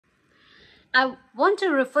I want to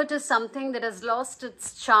refer to something that has lost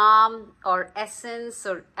its charm or essence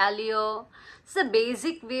or allure. So the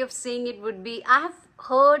basic way of saying it would be, I have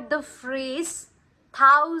heard the phrase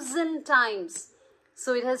 1,000 times,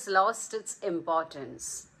 so it has lost its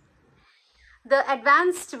importance. The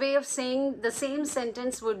advanced way of saying the same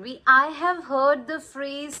sentence would be, I have heard the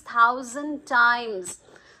phrase 1,000 times.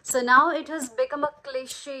 So now it has become a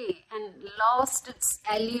cliche and lost its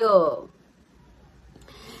allure.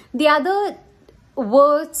 The other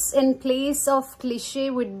words in place of cliche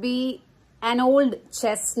would be an old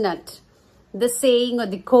chestnut. The saying or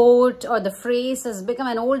the quote or the phrase has become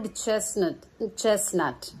an old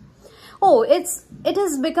chestnut. Oh, it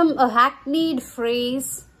has become a hackneyed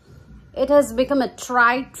phrase. It has become a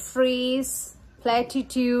trite phrase,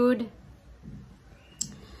 platitude.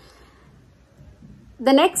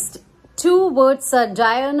 The next two words are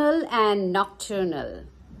diurnal and nocturnal.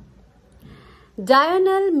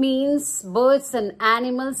 Diurnal means birds and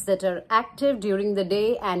animals that are active during the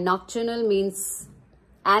day, and nocturnal means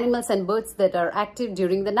animals and birds that are active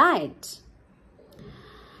during the night.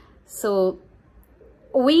 So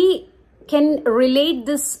we can relate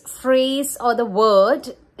this phrase or the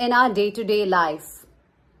word in our day-to-day life.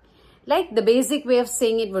 Like the basic way of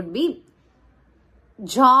saying it would be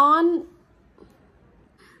John.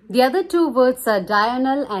 The other two words are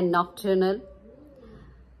diurnal and nocturnal.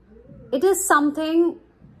 It is something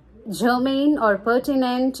germane or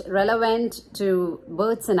pertinent, relevant to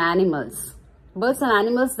birds and animals. Birds and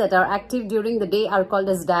animals that are active during the day are called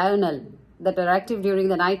as diurnal. That are active during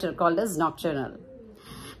the night are called as nocturnal.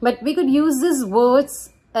 But we could use these words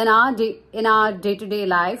in our day-to-day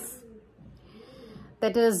life.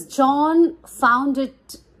 That is, John found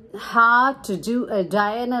it hard to do a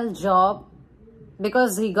diurnal job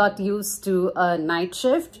because he got used to a night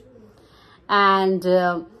shift,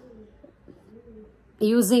 and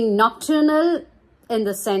using nocturnal in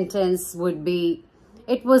the sentence would be,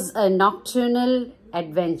 it was a nocturnal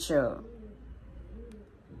adventure.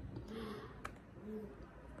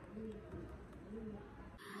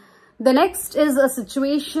 The next is a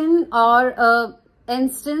situation or an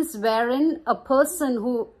instance wherein a person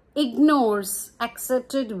who ignores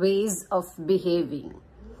accepted ways of behaving,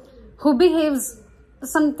 who behaves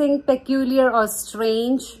something peculiar or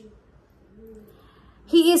strange.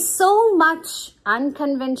 He is so much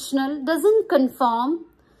unconventional, doesn't conform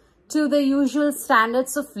to the usual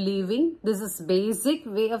standards of living. This is basic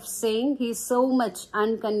way of saying he is so much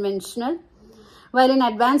unconventional. While in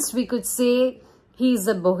advanced we could say he is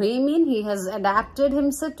a bohemian. He has adapted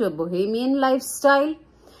himself to a bohemian lifestyle.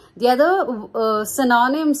 The other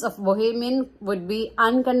synonyms of bohemian would be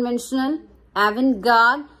unconventional,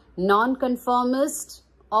 avant-garde, non-conformist,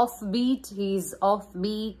 offbeat. He is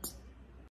offbeat.